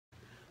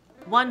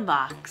1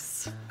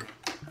 box.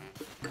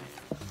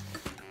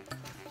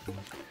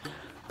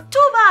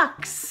 2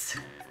 box.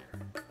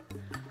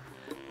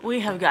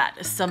 We have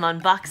got some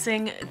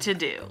unboxing to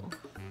do.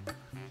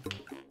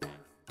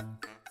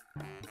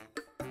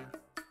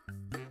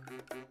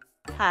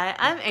 Hi,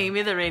 I'm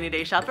Amy, the Rainy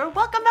Day Shopper.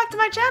 Welcome back to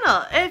my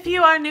channel. If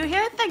you are new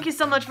here, thank you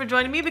so much for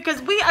joining me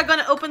because we are going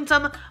to open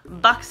some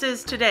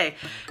boxes today.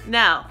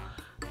 Now,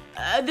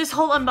 this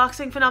whole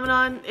unboxing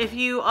phenomenon, if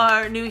you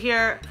are new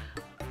here,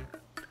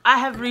 I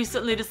have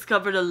recently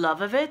discovered a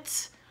love of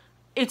it.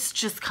 It's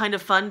just kind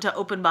of fun to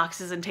open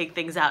boxes and take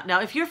things out. Now,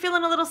 if you're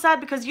feeling a little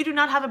sad because you do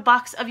not have a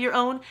box of your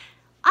own,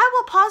 I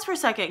will pause for a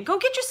second. Go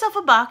get yourself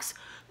a box,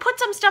 put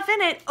some stuff in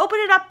it,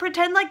 open it up,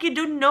 pretend like you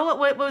didn't know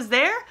what was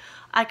there.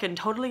 I can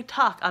totally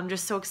talk. I'm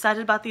just so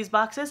excited about these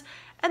boxes.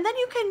 And then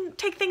you can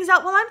take things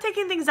out while I'm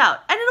taking things out.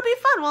 And it'll be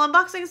fun while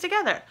unboxing things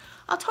together.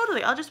 I'll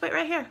just wait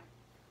right here.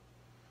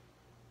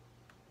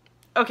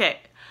 Okay,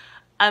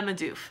 I'm a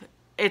doof.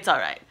 It's all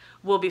right.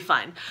 We'll be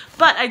fine.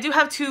 But I do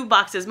have 2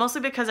 boxes, mostly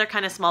because they're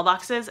kind of small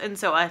boxes. And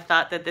so I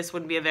thought that this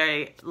wouldn't be a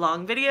very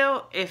long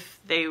video if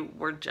they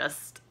were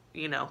just,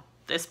 you know,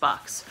 this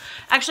box.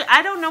 Actually,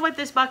 I don't know what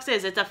this box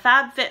is. It's a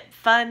Fab Fit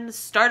Fun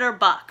starter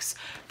box.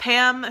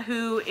 Pam,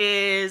 who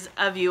is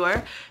a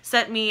viewer,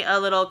 sent me a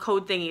little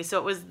code thingy. So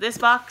it was this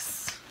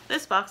box,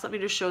 let me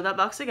just show that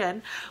box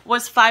again,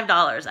 was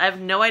 $5. I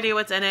have no idea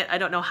what's in it. I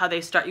don't know how they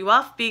start you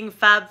off being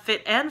Fab,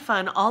 Fit, and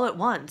Fun all at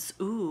once.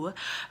 Ooh,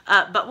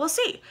 but we'll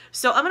see.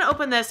 So I'm gonna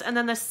open this, and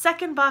then the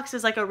second box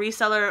is like a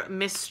reseller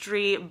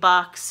mystery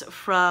box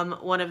from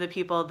one of the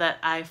people that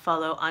I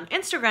follow on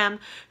Instagram,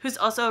 who's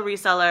also a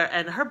reseller,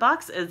 and her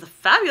box is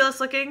fabulous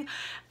looking.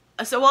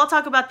 So I'll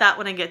talk about that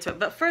when I get to it.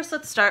 But first,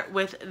 let's start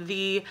with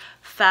the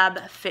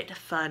Fab Fit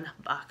Fun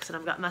box. And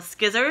I've got my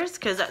scissors,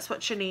 because that's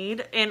what you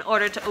need in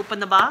order to open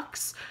the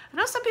box. I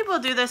know some people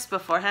do this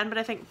beforehand, but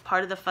I think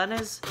part of the fun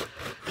is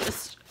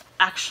just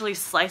actually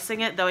slicing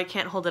it, though I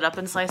can't hold it up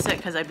and slice it,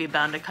 because I'd be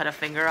bound to cut a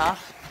finger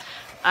off.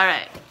 All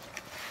right.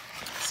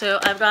 So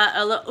I've got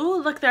a little,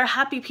 ooh, look, they're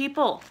happy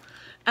people.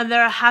 And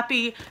they're a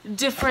happy,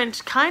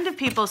 different kind of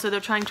people, so they're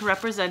trying to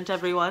represent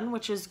everyone,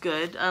 which is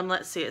good.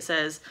 Let's see, it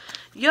says,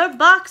 your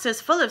box is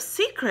full of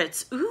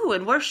secrets. Ooh,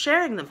 and we're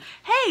sharing them.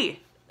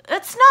 Hey,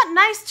 it's not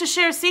nice to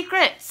share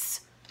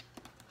secrets.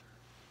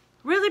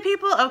 Really,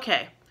 people?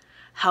 Okay.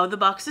 How the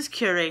box is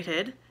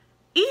curated.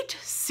 Eat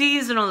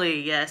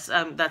seasonally. Yes,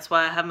 that's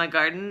why I have my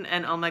garden.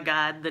 And oh my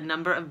God, the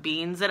number of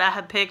beans that I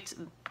have picked.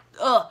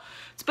 Ugh,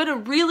 it's been a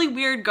really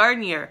weird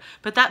garden year.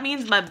 But that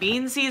means my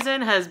bean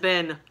season has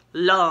been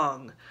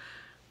long,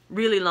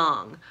 really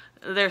long.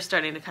 They're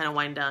starting to kind of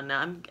wind down now.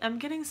 I'm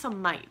getting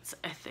some mites,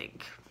 I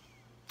think.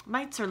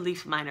 Mites or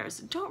leaf miners,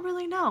 don't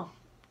really know.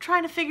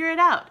 Trying to figure it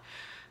out.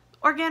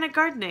 Organic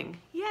gardening,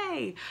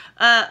 yay.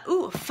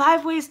 Ooh,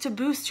 5 ways to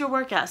boost your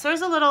workout. So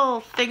there's a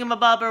little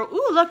thingamabobber.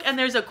 Ooh, look, and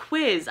there's a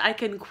quiz. I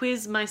can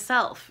quiz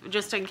myself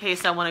just in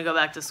case I want to go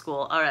back to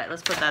school. All right,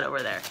 let's put that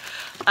over there.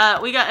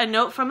 We got a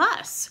note from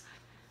us.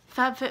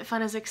 Fab Fit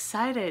Fun is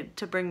excited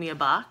to bring me a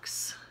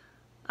box.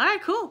 All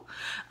right, cool.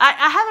 I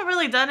haven't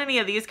really done any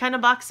of these kind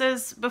of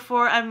boxes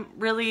before. I'm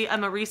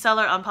a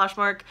reseller on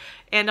Poshmark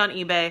and on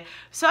eBay.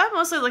 So I'm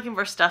mostly looking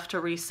for stuff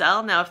to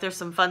resell. Now, if there's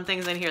some fun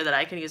things in here that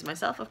I can use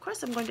myself, of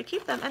course I'm going to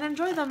keep them and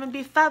enjoy them and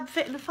be fab,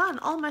 fit, and fun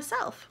all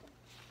myself.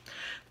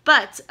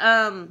 But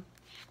I'm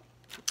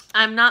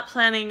not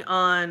planning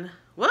on,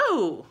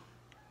 whoa.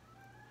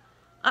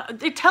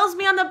 It tells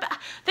me on the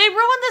back. They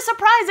ruined the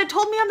surprise. It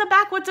told me on the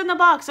back what's in the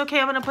box. Okay,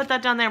 I'm going to put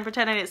that down there and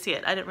pretend I didn't see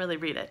it. I didn't really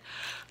read it.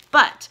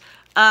 But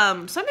so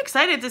I'm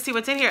excited to see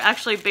what's in here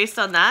actually based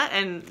on that,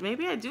 and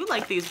maybe I do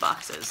like these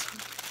boxes.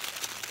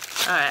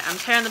 All right, I'm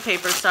tearing the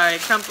paper, sorry.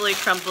 Crumply,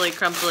 crumply,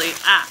 crumply.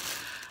 Ah,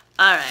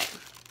 all right.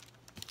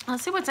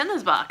 Let's see what's in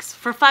this box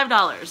for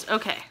 $5.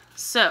 Okay,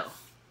 so,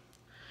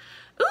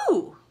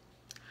 ooh,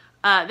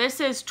 this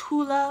is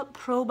Tula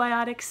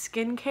Probiotic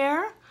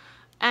Skincare,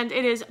 and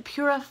it is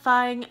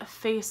Purifying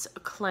Face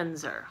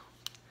Cleanser.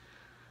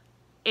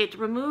 It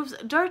removes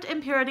dirt,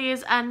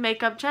 impurities, and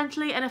makeup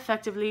gently and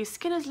effectively.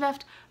 Skin is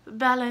left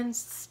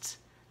balanced,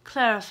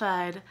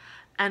 clarified,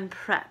 and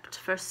prepped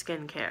for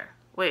skincare.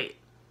 Wait,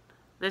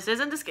 this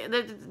isn't the skin.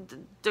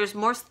 There's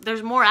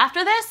more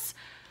after this?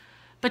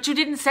 But you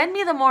didn't send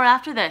me the more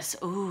after this.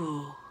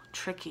 Ooh,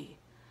 tricky.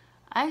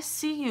 I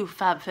see you,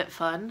 Fab Fit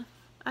Fun.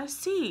 I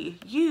see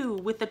you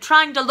with the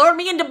trying to lure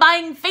me into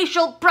buying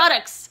facial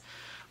products,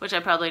 which I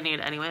probably need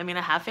anyway. I mean,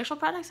 I have facial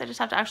products. I just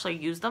have to actually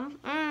use them.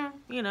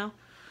 You know.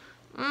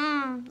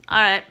 All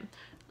right.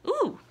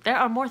 Ooh, there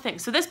are more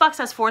things. So this box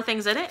has 4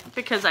 things in it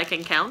because I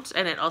can count,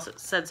 and it also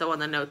said so on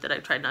the note that I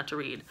tried not to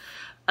read.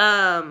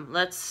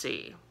 Let's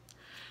see.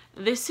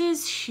 This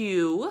is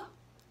Hue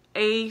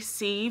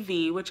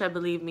ACV, which I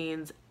believe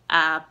means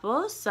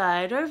apple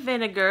cider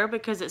vinegar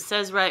because it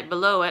says right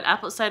below it,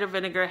 apple cider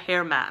vinegar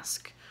hair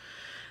mask.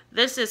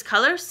 This is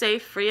color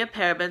safe, free of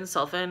parabens,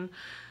 sulfan,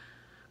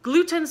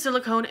 gluten,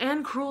 silicone,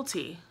 and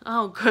cruelty.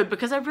 Oh, good,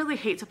 because I really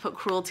hate to put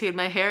cruelty in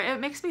my hair. It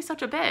makes me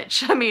such a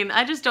bitch. I mean,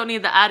 I just don't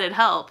need the added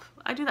help.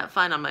 I do that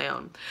fine on my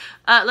own.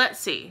 Let's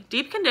see.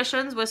 Deep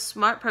conditions with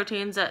smart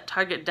proteins that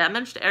target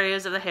damaged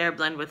areas of the hair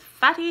blend with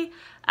fatty,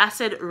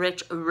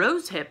 acid-rich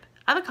rosehip,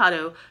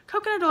 avocado,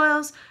 coconut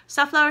oils,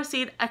 safflower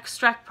seed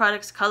extract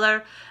products,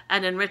 color,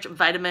 and enrich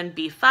vitamin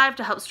B5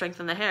 to help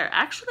strengthen the hair.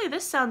 Actually,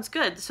 this sounds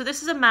good. So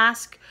this is a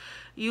mask.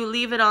 You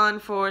leave it on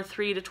for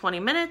 3 to 20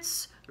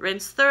 minutes,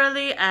 rinse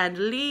thoroughly, and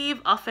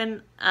leave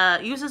often,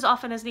 use as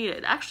often as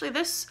needed. Actually,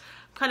 this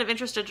kind of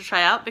interested to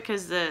try out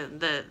because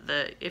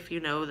the if you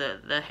know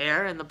the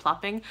hair and the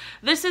plopping,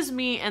 this is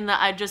me in that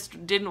I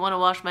just didn't want to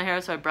wash my hair,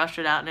 so I brushed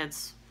it out and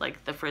it's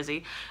like the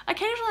frizzy.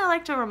 Occasionally I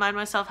like to remind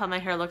myself how my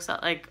hair looks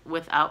like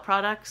without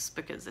products,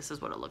 because this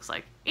is what it looks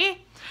like.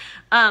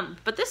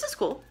 But this is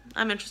cool.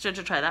 I'm interested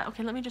to try that.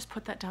 Okay, let me just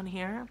put that down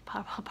here.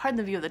 Pardon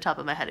the view of the top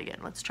of my head again.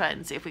 Let's try it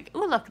and see if we can.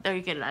 Ooh, look, there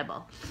you get an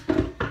eyeball.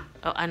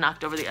 Oh, I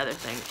knocked over the other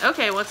thing.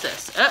 Okay, what's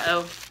this?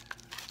 Uh-oh.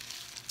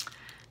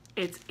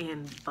 It's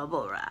in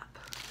bubble wrap.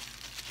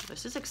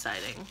 This is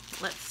exciting.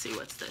 Let's see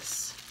what's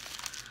this.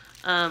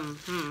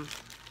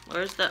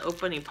 Where's the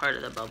opening part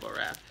of the bubble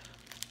wrap?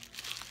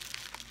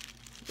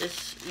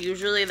 This,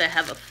 usually they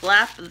have a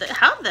flap.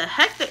 How the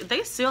heck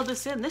they seal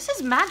this in? This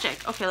is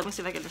magic. Okay, let me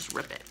see if I can just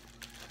rip it.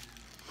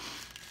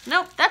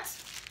 Nope,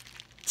 that's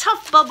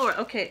tough bubble wrap.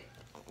 Okay,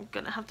 I'm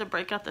gonna have to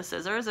break out the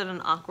scissors in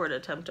an awkward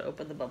attempt to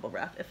open the bubble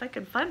wrap. If I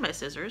can find my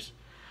scissors.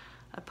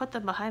 I put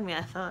them behind me,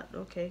 I thought.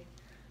 Okay.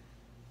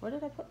 Where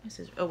did I put my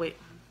scissors? Oh, wait.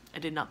 I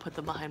did not put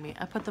them behind me.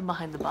 I put them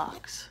behind the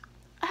box.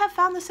 I have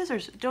found the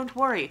scissors. Don't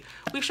worry.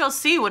 We shall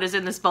see what is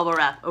in this bubble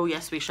wrap. Oh,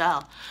 yes, we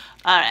shall.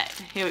 All right,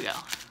 here we go.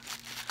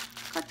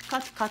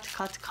 Cut.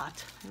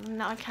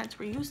 Now I can't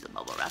reuse the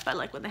bubble wrap. I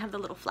like when they have the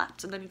little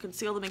flaps and then you can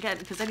seal them again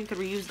because then you can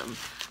reuse them.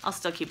 I'll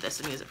still keep this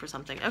and use it for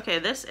something. Okay,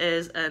 this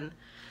is an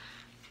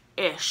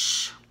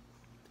ish.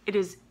 It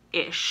is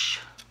ish.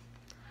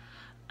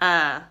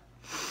 I'm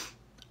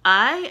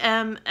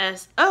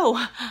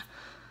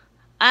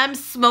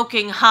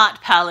smoking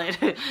hot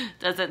palette.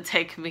 Doesn't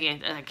take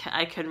me.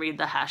 I can read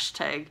the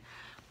hashtag.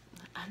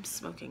 I'm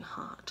smoking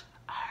hot.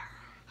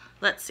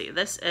 Let's see.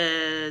 This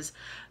is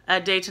a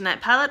day to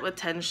night palette with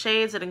 10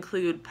 shades that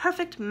include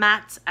perfect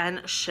mattes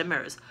and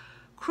shimmers.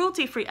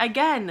 Cruelty free.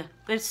 Again,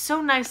 it's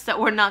so nice that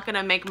we're not going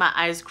to make my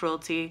eyes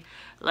cruelty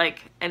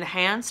like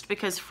enhanced,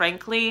 because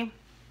frankly,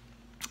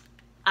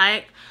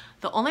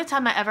 the only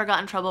time I ever got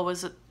in trouble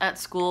was at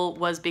school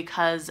was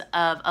because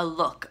of a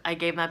look I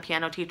gave my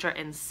piano teacher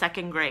in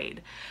 2nd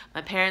grade.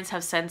 My parents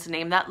have since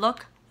named that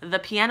look the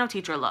piano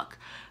teacher look,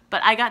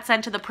 but I got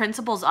sent to the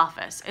principal's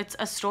office. It's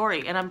a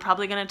story, and I'm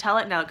probably going to tell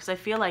it now because I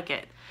feel like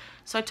it.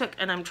 So I took,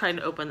 and I'm trying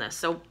to open this.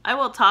 So I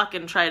will talk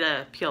and try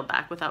to peel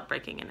back without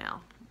breaking a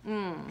nail.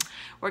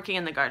 Working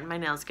in the garden, my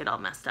nails get all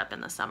messed up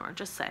in the summer,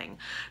 just saying.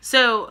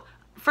 So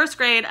 1st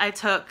grade, I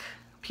took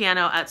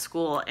piano at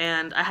school,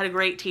 and I had a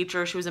great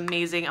teacher. She was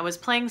amazing. I was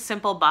playing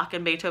simple Bach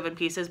and Beethoven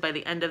pieces by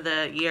the end of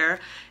the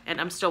year,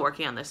 and I'm still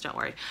working on this, don't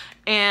worry.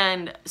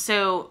 And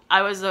so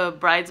I was a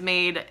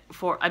bridesmaid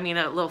a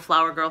little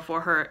flower girl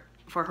for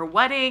her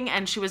wedding,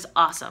 and she was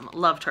awesome.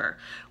 Loved her.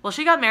 Well,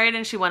 she got married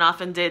and she went off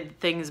and did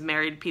things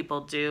married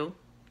people do.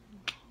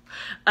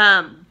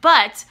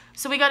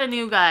 So we got a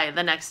new guy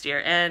the next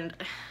year, and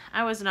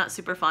I was not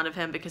super fond of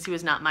him because he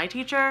was not my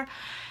teacher.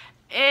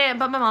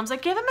 But my mom's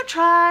like, give him a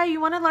try.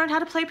 You want to learn how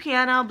to play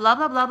piano, blah,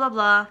 blah, blah, blah,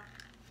 blah.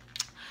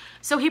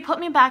 So he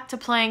put me back to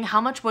playing How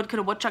Much Wood Could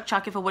a Woodchuck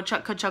Chuck If a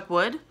Woodchuck Could Chuck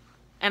Wood?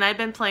 And I'd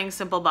been playing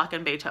simple Bach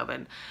and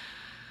Beethoven.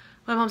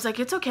 My mom's like,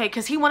 it's okay,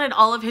 because he wanted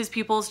all of his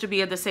pupils to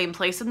be at the same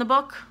place in the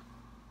book.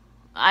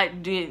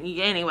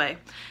 Anyway,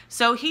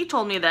 so he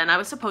told me then I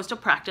was supposed to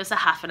practice a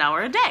half an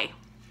hour a day,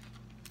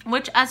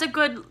 which as a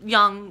good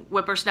young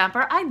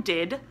whippersnapper, I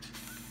did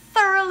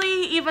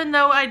thoroughly, even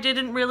though I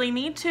didn't really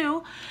need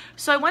to.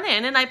 So I went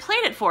in and I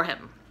played it for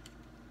him.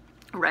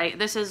 Right,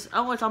 this is,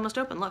 oh, it's almost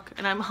open, look,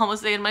 and I'm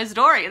almost saying my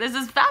story. This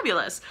is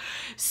fabulous.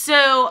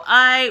 So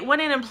I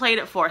went in and played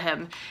it for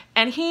him,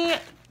 and he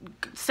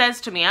says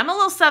to me, I'm a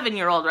little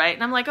 7-year-old, right?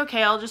 And I'm like,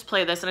 okay, I'll just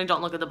play this, and I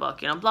don't look at the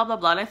book, you know, blah, blah,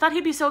 blah. And I thought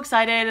he'd be so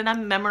excited, and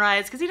I'm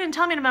memorized, because he didn't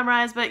tell me to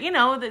memorize, but you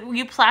know,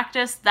 you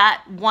practice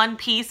that one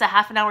piece a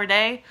half an hour a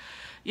day,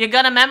 you're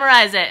gonna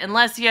memorize it,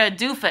 unless you're a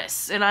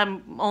doofus, and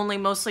I'm only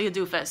mostly a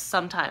doofus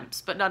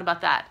sometimes, but not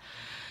about that.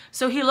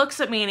 So he looks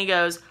at me and he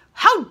goes,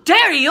 how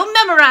dare you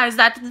memorize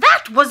that?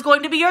 That was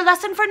going to be your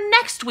lesson for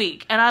next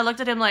week. And I looked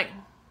at him like,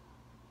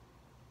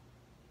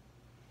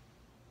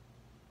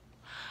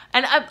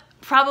 and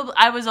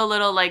I was a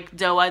little like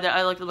doe-eyed there.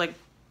 I looked at him like,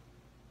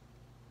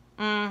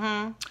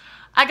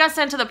 I got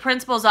sent to the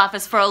principal's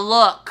office for a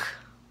look.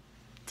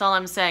 That's all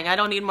I'm saying. I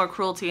don't need more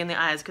cruelty in the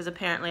eyes because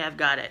apparently I've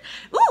got it.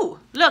 Ooh,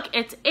 look,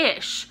 it's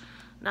ish.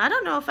 Now I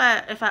don't know if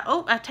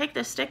I take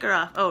this sticker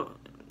off.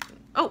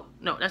 Oh,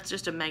 no, that's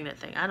just a magnet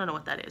thing. I don't know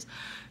what that is.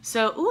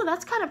 So, ooh,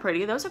 that's kind of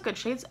pretty. Those are good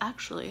shades,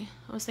 actually.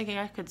 I was thinking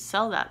I could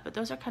sell that, but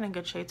those are kind of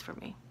good shades for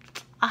me.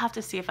 I'll have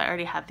to see if I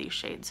already have these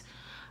shades.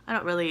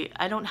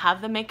 I don't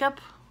have the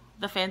makeup,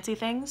 the fancy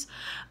things.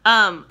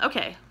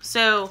 Okay,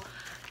 so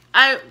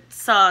I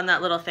saw on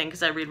that little thing,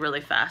 because I read really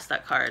fast,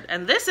 that card.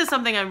 And this is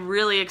something I'm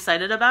really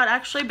excited about,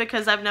 actually,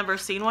 because I've never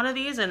seen one of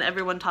these, and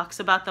everyone talks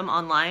about them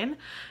online,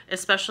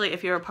 especially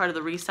if you're a part of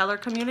the reseller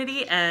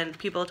community, and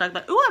people talk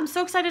about, ooh, I'm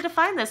so excited to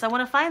find this. I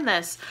want to find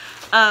this.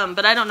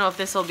 But I don't know if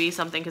this will be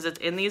something, because it's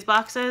in these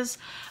boxes.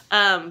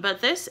 But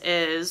this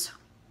is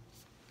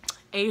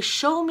a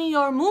Show Me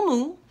Your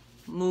Moo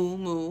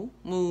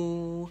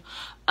Moo.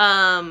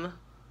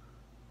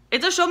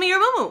 It's a Show Me Your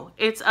Moo Moo.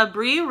 It's a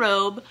brie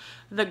robe,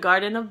 the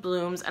Garden of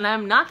Blooms, and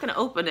I'm not going to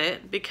open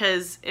it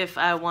because if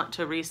I want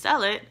to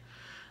resell it,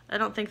 I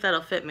don't think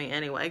that'll fit me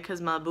anyway, because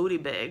my booty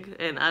big,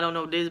 and I don't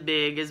know this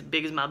big as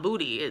my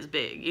booty is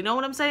big. You know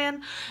what I'm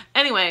saying?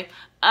 Anyway,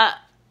 I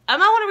might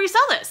want to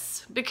resell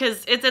this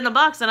because it's in the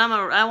box, and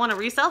I want to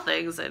resell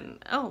things. And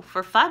oh,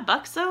 for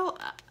 $5 though?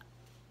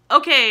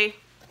 Okay,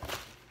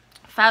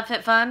 Fab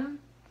Fit Fun.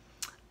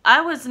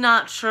 I was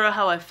not sure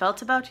how I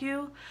felt about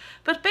you,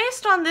 but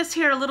based on this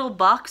here little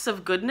box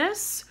of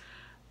goodness,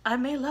 I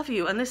may love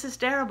you. And this is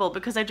terrible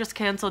because I just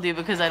canceled you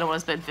because I don't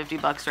want to spend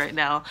 $50 right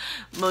now,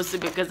 mostly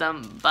because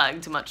I'm buying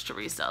too much to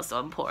resell, so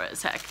I'm poor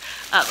as heck.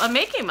 I'm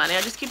making money,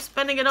 I just keep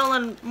spending it all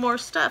on more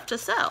stuff to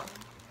sell.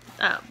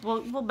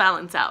 We'll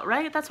balance out,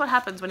 right? That's what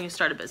happens when you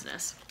start a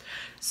business.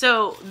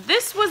 So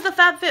this was the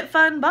Fab Fit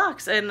Fun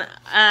box, and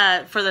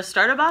for the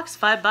starter box,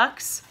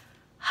 $5.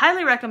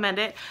 Highly recommend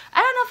it.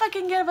 I don't know if I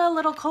can give a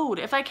little code.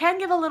 If I can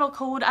give a little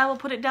code, I will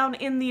put it down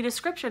in the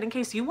description in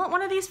case you want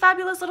one of these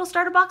fabulous little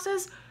starter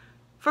boxes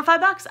for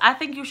 $5. I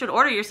think you should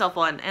order yourself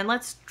one, and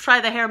let's try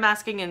the hair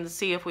masking and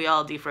see if we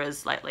all defrizz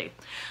slightly.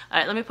 All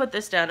right, let me put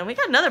this down, and we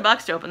got another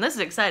box to open. This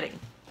is exciting.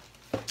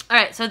 All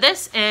right, so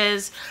this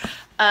is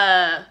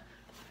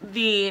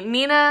the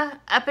Nina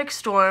Epic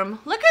Storm.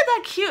 Look at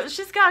that cute,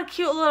 she's got a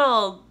cute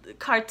little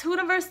cartoon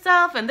of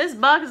herself, and this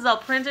box is all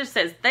printed,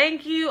 says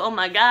thank you. Oh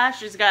my gosh,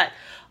 she's got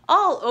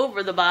all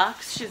over the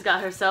box. She's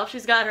got herself,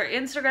 she's got her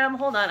Instagram.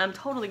 Hold on, I'm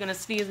totally gonna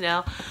sneeze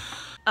now.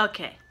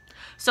 Okay,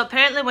 so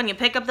apparently when you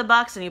pick up the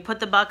box and you put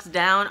the box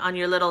down on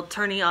your little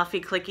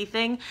turny-offy clicky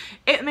thing,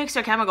 it makes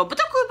your camera go, I'm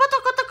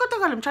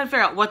trying to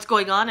figure out what's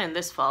going on, and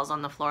this falls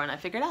on the floor, and I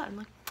figured out. I'm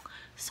like,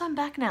 so I'm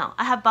back now.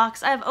 I have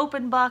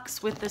open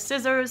box with the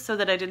scissors so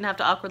that I didn't have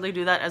to awkwardly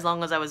do that as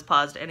long as I was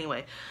paused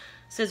anyway.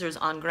 Scissors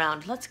on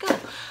ground. Let's go.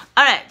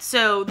 All right,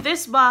 so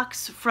this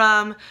box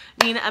from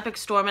Nina Epic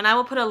Storm, and I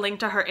will put a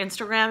link to her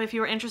Instagram if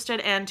you are interested,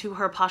 and to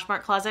her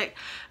Poshmark closet.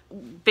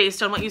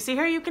 Based on what you see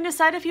here, you can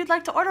decide if you'd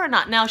like to order or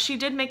not. Now, she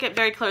did make it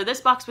very clear.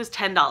 This box was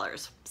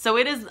 $10. So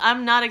it is,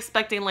 I'm not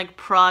expecting like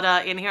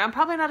Prada in here.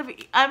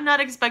 I'm not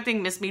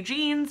expecting Miss Me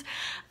jeans.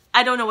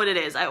 I don't know what it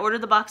is. I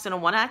ordered the box in a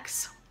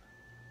 1X.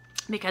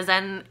 Because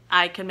then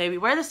I can maybe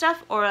wear the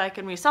stuff, or I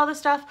can resell the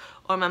stuff,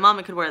 or my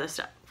mama could wear the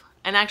stuff.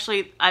 And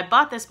actually, I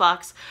bought this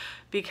box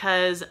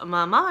because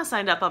my mama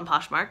signed up on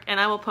Poshmark, and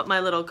I will put my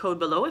little code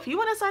below. If you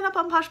want to sign up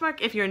on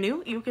Poshmark, if you're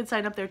new, you can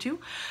sign up there too.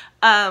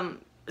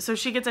 So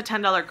she gets a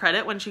 $10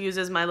 credit when she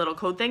uses my little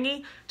code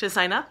thingy to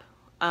sign up.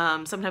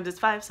 Sometimes it's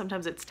 5,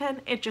 sometimes it's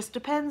 10. It just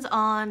depends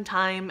on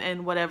time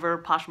and whatever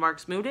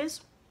Poshmark's mood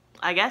is,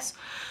 I guess.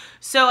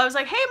 So I was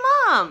like, hey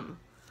mom,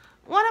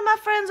 one of my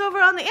friends over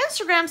on the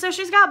Instagram says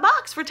she's got a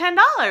box for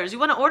 $10. You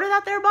want to order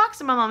that there box?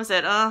 And my mom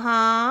said,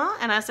 uh-huh.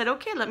 And I said,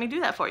 okay, let me do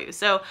that for you.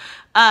 So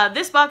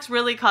this box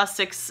really cost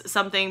 $6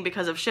 something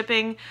because of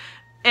shipping.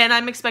 And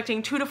I'm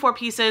expecting 2 to 4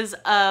 pieces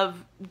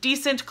of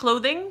decent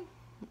clothing,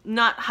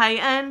 not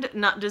high-end,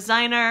 not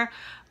designer,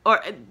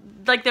 or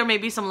like there may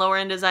be some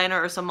lower-end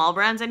designer or some mall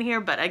brands in here,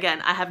 but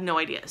again, I have no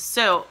idea.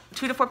 So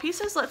 2 to 4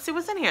 pieces, let's see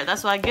what's in here.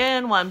 That's why,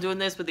 again, why I'm doing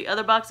this with the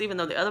other box, even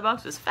though the other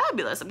box was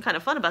fabulous. I'm kind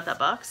of fun about that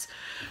box.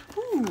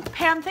 Ooh,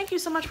 Pam, thank you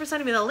so much for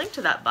sending me the link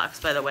to that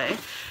box, by the way.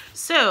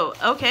 So,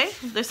 okay,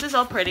 this is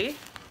all pretty.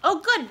 Oh,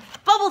 good,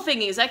 bubble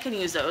thingies, I can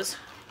use those.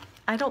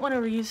 I don't want to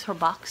reuse her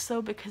box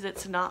though because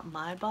it's not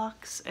my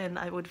box and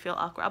I would feel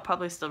awkward. I'll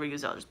probably still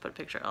reuse it. I'll just put a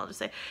picture. I'll just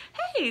say,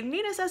 hey,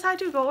 Nina says hi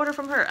too. Go order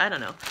from her. I don't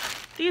know.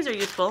 These are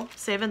useful.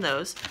 Saving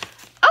those.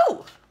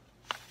 Oh!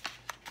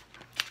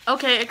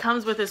 Okay, it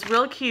comes with this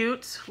real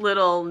cute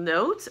little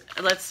note.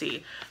 Let's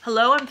see.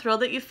 Hello, I'm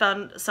thrilled that you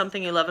found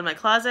something you love in my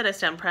closet. I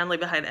stand proudly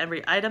behind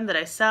every item that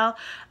I sell.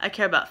 I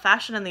care about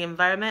fashion and the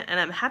environment, and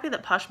I'm happy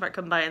that Poshmark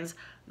combines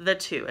the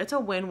two. It's a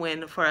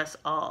win-win for us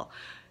all.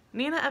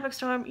 Nina Epic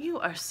Storm,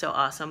 you are so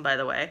awesome, by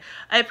the way.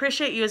 I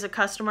appreciate you as a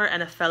customer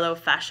and a fellow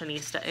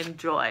fashionista.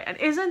 Enjoy. And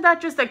isn't that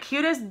just the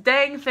cutest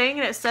dang thing?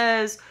 And it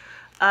says,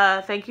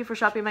 thank you for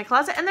shopping my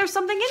closet. And there's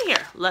something in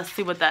here. Let's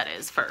see what that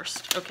is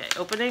first. Okay,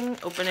 opening.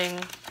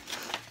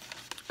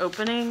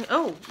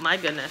 Oh, my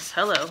goodness.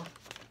 Hello.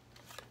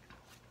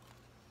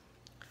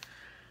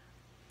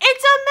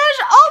 It's a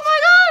measure. Oh my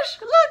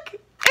gosh, look.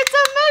 It's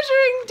a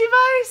measuring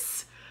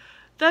device.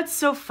 That's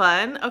so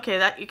fun. Okay,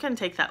 that you can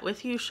take that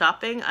with you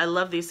shopping. I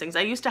love these things.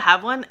 I used to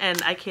have one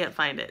and I can't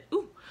find it.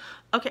 Ooh.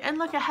 Okay, and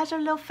look, it has her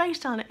little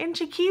face on it. Isn't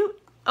she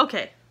cute?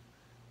 Okay.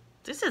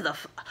 This is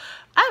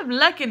I'm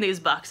liking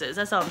these boxes.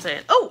 That's all I'm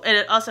saying. Oh, and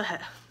it also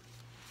had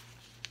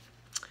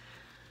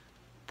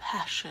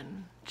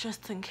passion,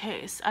 just in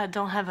case I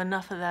don't have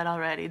enough of that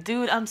already.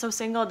 Dude, I'm so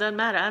single, it doesn't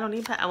matter. I don't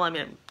need passion. Well, I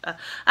mean, I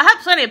have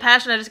plenty of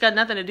passion. I just got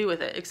nothing to do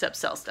with it except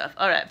sell stuff.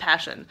 All right,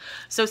 passion.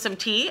 So some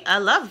tea. I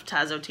love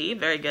Tazo tea.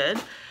 Very good.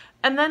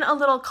 And then a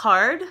little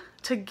card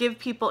to give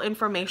people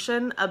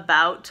information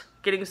about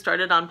getting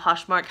started on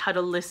Poshmark, how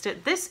to list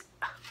it. This,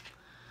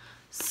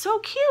 so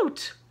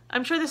cute.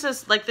 I'm sure this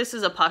is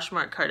a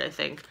Poshmark card, I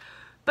think.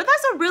 But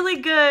that's a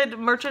really good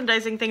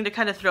merchandising thing to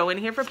kind of throw in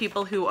here for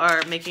people who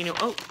are making new.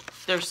 Oh,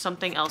 there's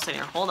something else in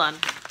here. Hold on.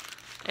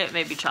 It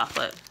may be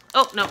chocolate.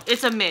 Oh, no,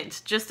 it's a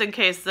mint, just in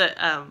case that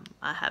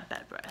I have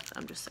bad breath.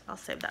 I'll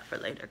save that for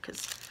later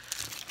because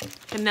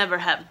can never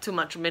have too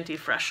much minty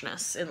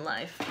freshness in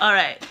life. All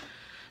right.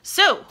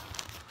 So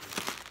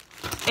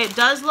it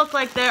does look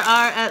like there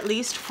are at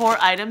least 4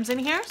 items in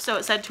here. So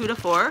it said 2 to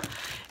 4,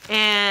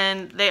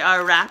 and they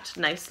are wrapped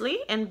nicely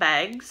in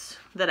bags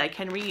that I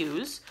can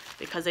reuse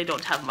because they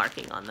don't have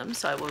marking on them,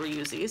 so I will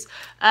reuse these.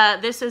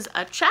 This is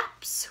a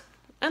chaps,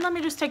 and let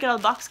me just take it out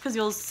of the box because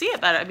you'll see it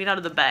better. I mean, out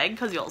of the bag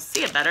because you'll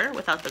see it better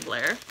without the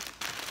glare.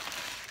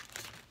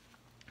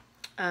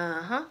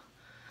 Oh,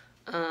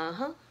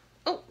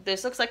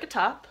 this looks like a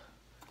top.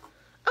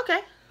 Okay,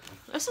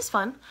 this is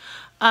fun.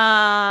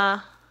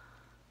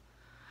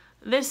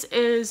 This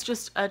is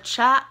just a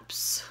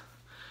chaps,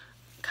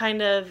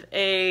 kind of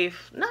a,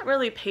 not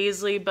really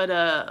paisley, but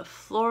a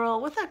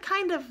floral with a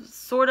kind of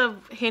sort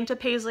of hint of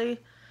paisley.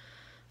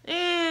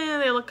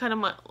 They look kind of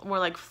more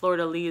like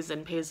fleur-de-lis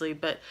than paisley,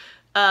 but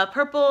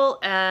purple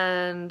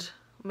and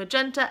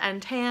magenta and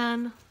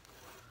tan.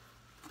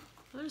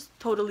 It's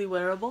totally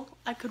wearable.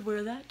 I could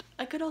wear that.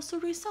 I could also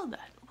resell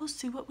that. We'll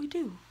see what we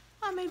do.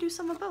 I may do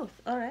some of both.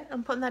 All right,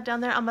 I'm putting that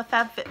down there on my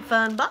Fab Fit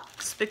Fun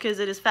box because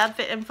it is Fab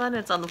Fit and Fun.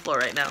 It's on the floor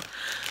right now.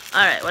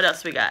 All right, what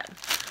else we got?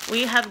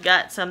 We have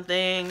got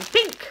something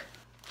pink.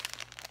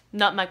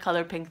 Not my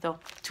color pink though.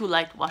 Too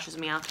light, washes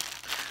me out.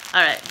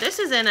 All right, this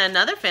is in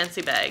another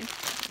fancy bag.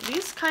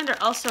 These kind are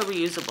also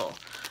reusable.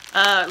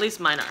 At least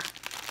mine are.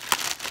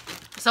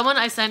 Someone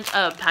I sent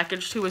a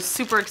package to was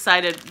super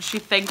excited. She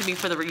thanked me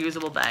for the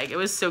reusable bag. It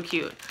was so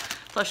cute.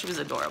 Plus she was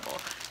adorable.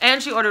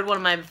 And she ordered one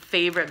of my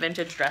favorite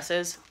vintage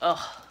dresses.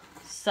 Oh,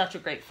 such a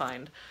great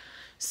find.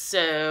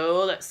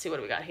 So let's see what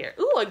we got here.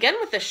 Ooh, again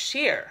with the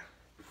sheer.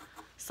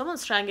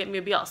 Someone's trying to get me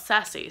to be all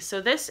sassy.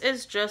 So this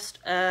is just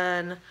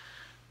an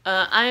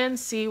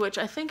INC, which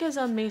I think is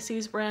a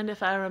Macy's brand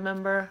if I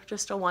remember.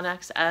 Just a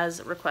 1X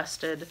as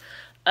requested.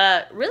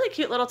 Really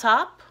cute little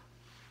top.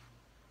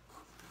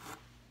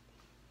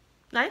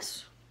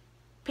 Nice.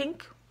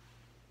 Pink.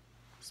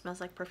 Smells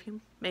like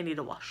perfume. May need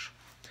a wash.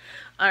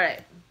 All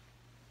right.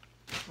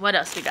 What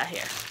else we got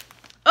here?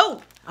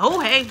 Oh,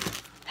 hey.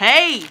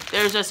 Hey,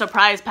 there's a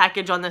surprise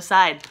package on the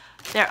side.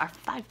 There are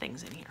 5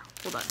 things in here.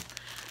 Hold on.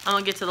 I'm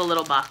gonna get to the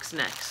little box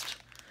next.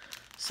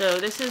 So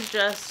this is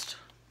just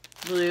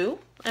blue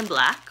and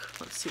black.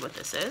 Let's see what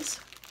this is.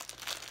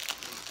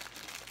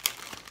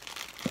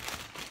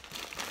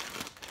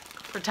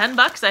 For 10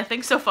 bucks, I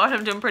think so far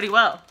I'm doing pretty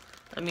well.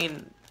 I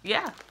mean,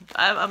 yeah,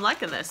 I'm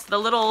liking this. The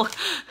little,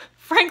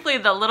 frankly,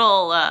 the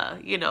little,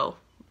 you know,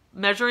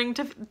 measuring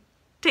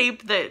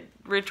tape that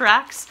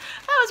retracts,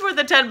 that was worth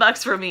the 10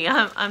 bucks for me.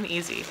 I'm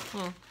easy.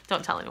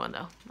 Don't tell anyone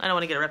though. I don't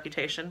want to get a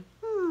reputation.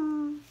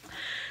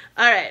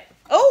 All right.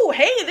 Oh,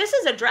 hey, this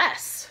is a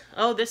dress.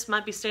 Oh, this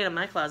might be staying in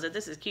my closet.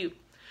 This is cute.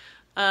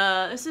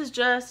 This is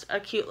just a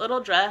cute little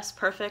dress.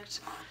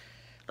 Perfect.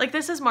 Like,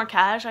 this is more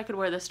cash. I could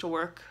wear this to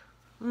work.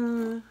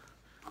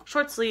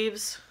 Short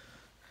sleeves.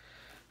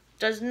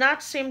 Does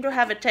not seem to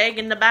have a tag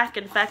in the back.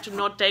 In fact,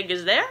 no tag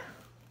is there.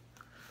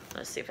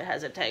 Let's see if it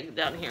has a tag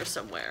down here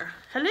somewhere.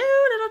 Hello,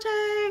 little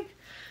tag.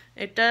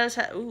 It does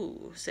have,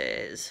 ooh,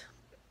 says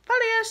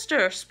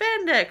polyester,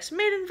 spandex,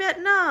 made in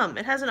Vietnam.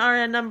 It has an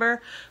RN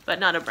number, but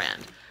not a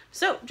brand.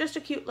 So, just a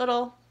cute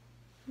little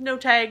no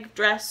tag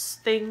dress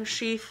thing,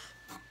 sheath.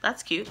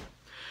 That's cute.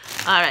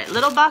 All right,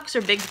 little box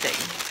or big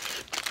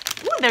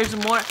thing? Ooh, there's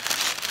more.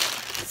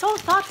 So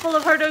thoughtful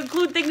of her to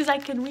include things I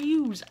can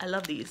reuse. I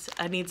love these.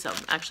 I need some.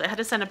 Actually, I had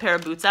to send a pair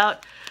of boots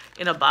out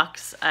in a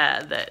box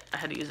that I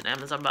had to use an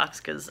Amazon box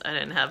because I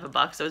didn't have a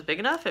box that was big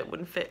enough. It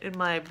wouldn't fit in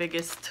my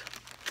biggest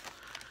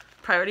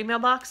priority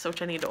mailbox,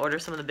 which I need to order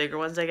some of the bigger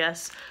ones, I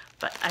guess.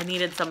 But I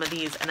needed some of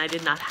these, and I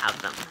did not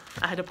have them.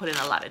 I had to put in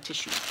a lot of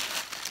tissue.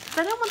 Because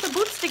I don't want the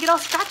boots to get all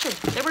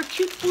scratched. They were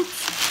cute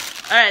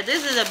boots. All right,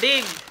 this is a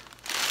big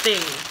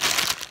thing.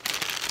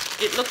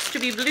 It looks to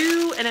be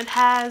blue, and it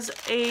has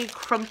a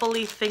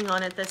crumply thing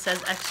on it that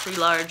says extra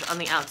large on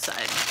the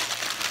outside.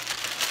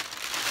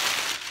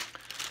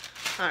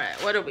 All right,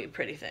 what are we,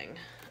 pretty thing?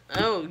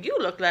 Oh, you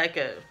look like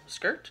a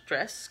skirt,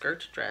 dress.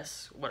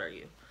 What are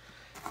you?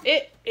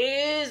 It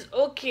is,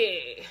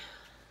 okay.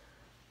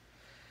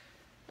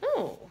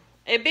 Oh,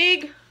 a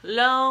big,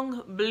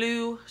 long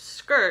blue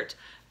skirt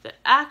that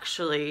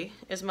actually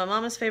is my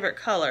mama's favorite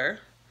color.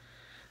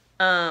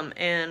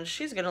 And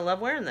she's gonna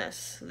love wearing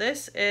this.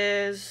 This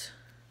is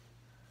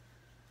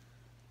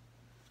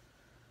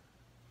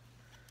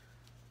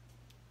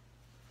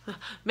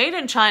Made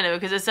in China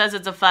because it says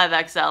it's a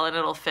 5XL and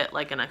it'll fit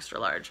like an extra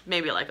large,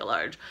 maybe like a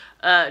large.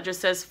 It just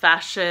says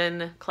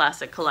fashion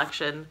classic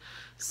collection.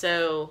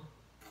 So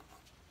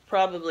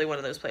probably one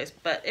of those places.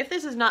 But if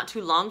this is not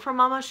too long for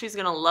Mama, she's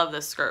going to love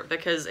this skirt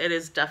because it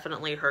is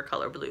definitely her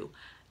color blue.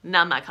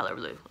 Not my color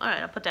blue. All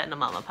right, I'll put that in the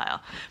Mama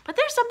pile. But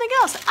there's something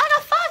else. I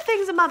got 5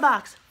 things in my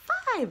box.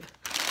 5.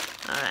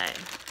 All right.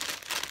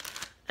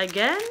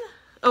 Again?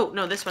 Oh,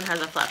 no, this one has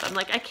a flap. I'm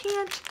like, I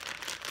can't.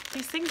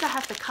 These things I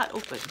have to cut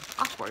open.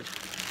 Awkward.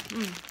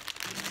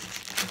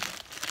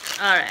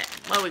 All right,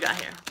 what do we got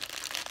here?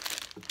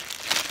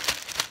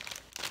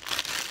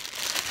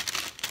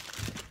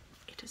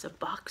 It is a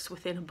box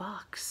within a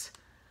box.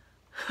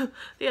 The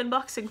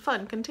unboxing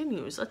fun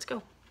continues. Let's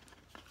go.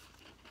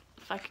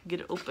 If I could get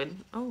it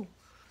open. Oh.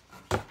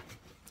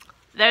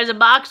 There's a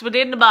box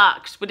within the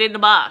box within the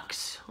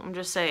box. I'm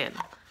just saying.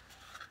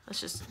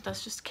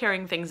 That's just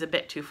carrying things a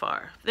bit too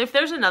far. If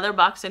there's another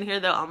box in here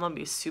though, I'm gonna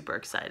be super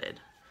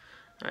excited.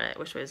 All right,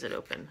 which way is it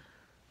open?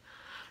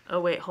 Oh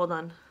wait, hold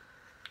on.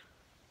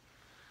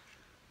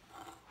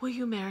 Will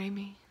you marry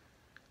me?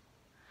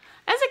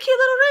 That's a cute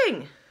little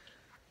ring.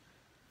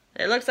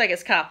 It looks like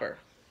it's copper.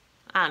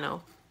 I don't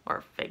know,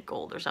 or fake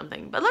gold or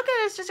something. But look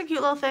at it, it's just a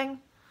cute little thing.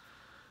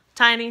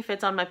 Tiny,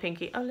 fits on my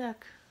pinky. Oh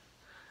look,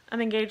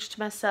 I'm engaged to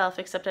myself,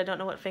 except I don't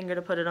know what finger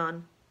to put it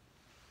on.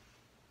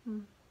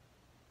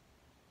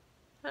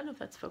 I don't know if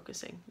that's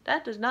focusing.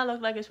 That does not look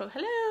like it's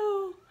focusing.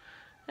 Hello?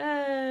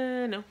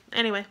 No.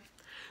 Anyway,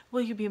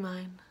 will you be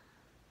mine?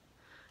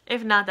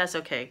 If not, that's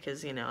okay,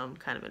 because, you know, I'm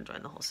kind of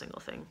enjoying the whole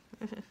single thing.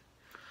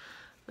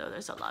 Though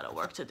there's a lot of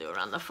work to do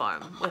around the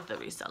farm with the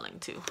reselling,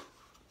 too.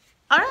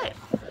 All right.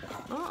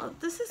 Well,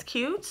 this is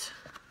cute.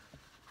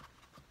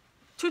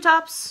 2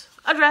 tops,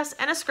 a dress,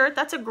 and a skirt.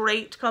 That's a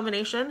great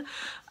combination.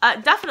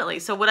 Definitely.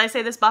 So would I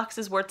say this box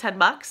is worth 10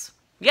 bucks?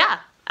 Yeah.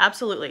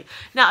 Absolutely.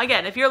 Now,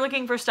 again, if you're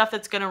looking for stuff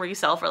that's going to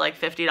resell for like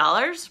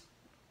 $50,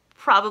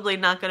 probably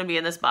not going to be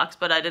in this box,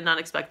 but I did not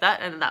expect that,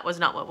 and that was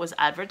not what was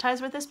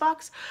advertised with this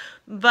box.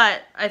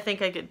 But I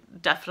think I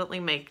could definitely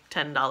make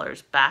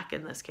 $10 back,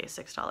 in this case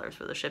 $6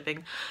 for the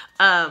shipping.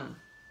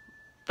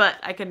 But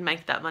I can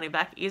make that money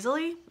back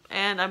easily,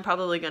 and I'm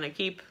probably going to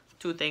keep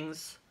 2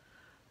 things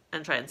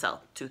and try and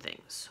sell 2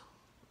 things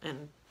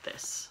in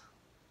this.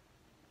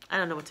 I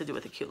don't know what to do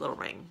with a cute little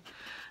ring.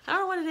 I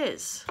don't know what it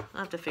is. I'll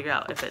have to figure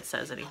out if it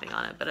says anything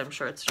on it, but I'm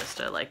sure it's just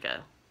like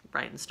a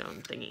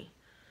rhinestone thingy.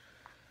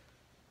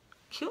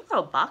 Cute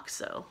little box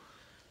though.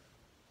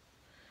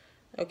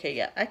 Okay,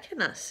 yeah, I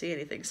cannot see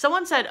anything.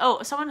 Someone said,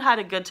 oh, someone had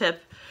a good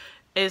tip,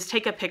 is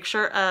take a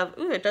picture of,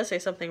 ooh, it does say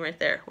something right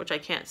there, which I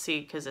can't see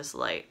because it's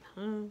light.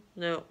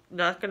 No,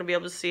 not going to be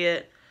able to see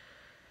it.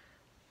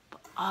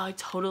 But I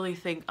totally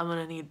think I'm going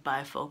to need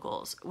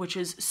bifocals, which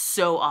is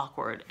so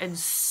awkward and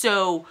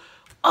so,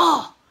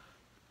 oh,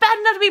 bad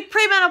enough to be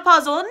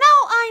premenopausal, and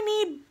now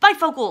I need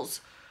bifocals.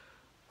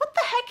 What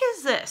the heck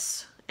is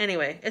this?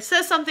 Anyway, it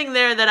says something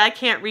there that I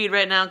can't read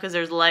right now because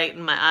there's light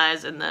in my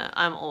eyes and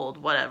I'm old,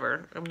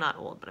 whatever. I'm not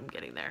old, but I'm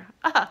getting there.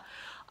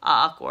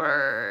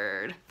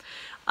 Awkward.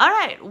 All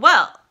right,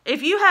 well,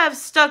 if you have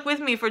stuck with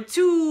me for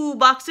 2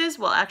 boxes,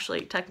 well,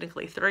 actually,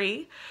 technically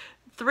 3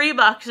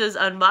 boxes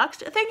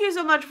unboxed. Thank you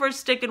so much for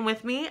sticking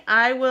with me.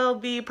 I will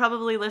be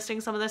probably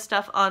listing some of this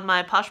stuff on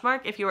my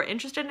Poshmark. If you are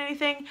interested in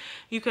anything,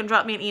 you can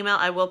drop me an email.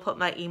 I will put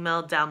my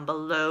email down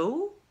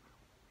below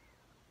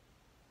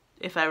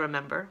if I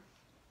remember.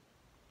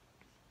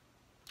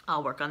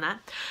 I'll work on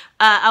that.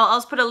 I'll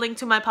also put a link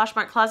to my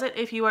Poshmark closet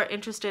if you are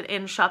interested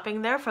in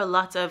shopping there for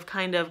lots of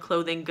kind of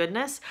clothing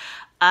goodness.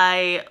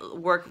 I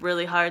work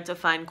really hard to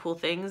find cool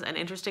things and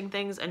interesting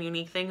things and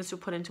unique things to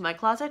put into my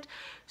closet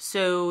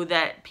so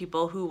that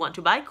people who want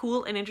to buy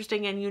cool and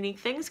interesting and unique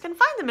things can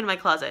find them in my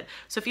closet.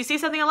 So if you see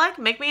something I like,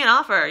 make me an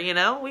offer, you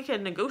know? We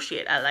can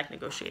negotiate. I like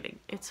negotiating.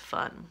 It's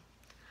fun.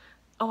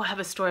 Oh, I have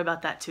a story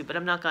about that too, but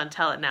I'm not going to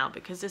tell it now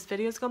because this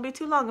video is going to be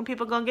too long and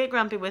people are going to get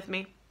grumpy with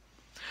me.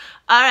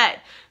 All right.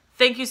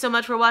 Thank you so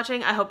much for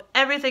watching. I hope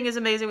everything is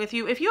amazing with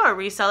you. If you are a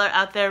reseller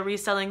out there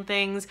reselling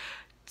things,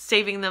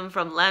 saving them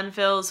from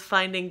landfills,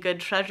 finding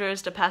good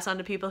treasures to pass on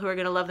to people who are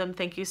going to love them,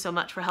 thank you so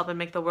much for helping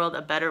make the world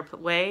a better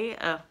way.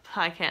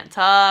 I can't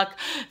talk.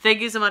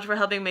 Thank you so much for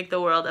helping make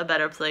the world a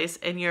better place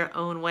in your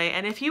own way.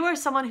 And if you are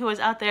someone who is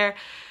out there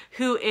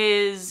who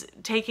is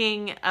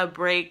taking a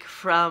break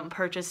from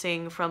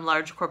purchasing from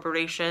large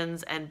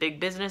corporations and big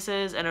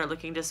businesses and are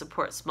looking to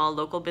support small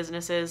local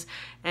businesses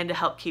and to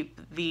help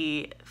keep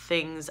the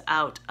things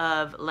out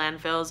of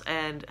landfills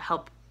and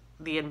help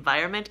the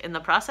environment in the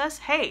process,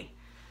 hey,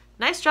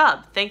 nice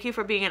job. Thank you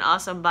for being an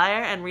awesome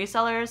buyer, and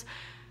resellers,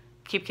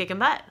 keep kicking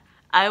butt.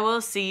 I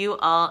will see you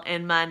all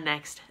in my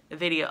next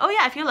video. Oh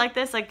yeah, if you like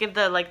this, like give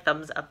the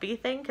thumbs uppy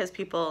thing because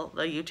people,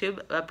 the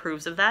YouTube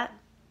approves of that.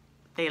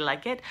 They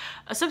like it.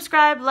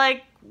 Subscribe,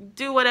 like,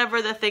 do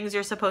whatever the things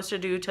you're supposed to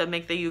do to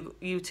make the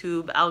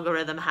YouTube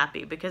algorithm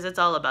happy because it's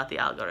all about the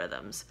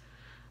algorithms.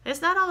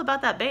 It's not all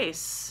about that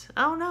base.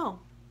 Oh no.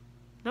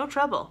 No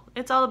trouble.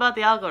 It's all about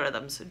the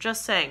algorithms.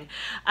 Just saying.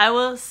 I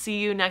will see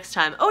you next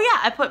time. Oh yeah,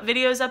 I put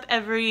videos up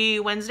every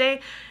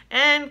Wednesday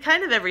and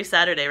kind of every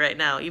Saturday right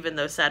now, even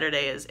though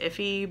Saturday is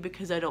iffy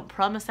because I don't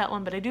promise that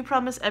one, but I do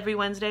promise every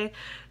Wednesday.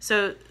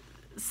 So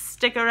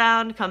stick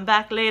around, come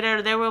back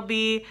later. There will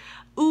be,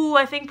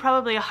 I think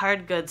probably a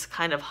hard goods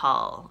kind of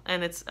haul.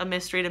 And it's a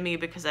mystery to me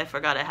because I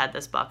forgot I had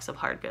this box of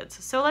hard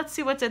goods. So let's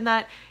see what's in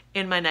that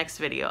in my next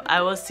video.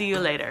 I will see you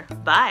later.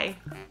 Bye.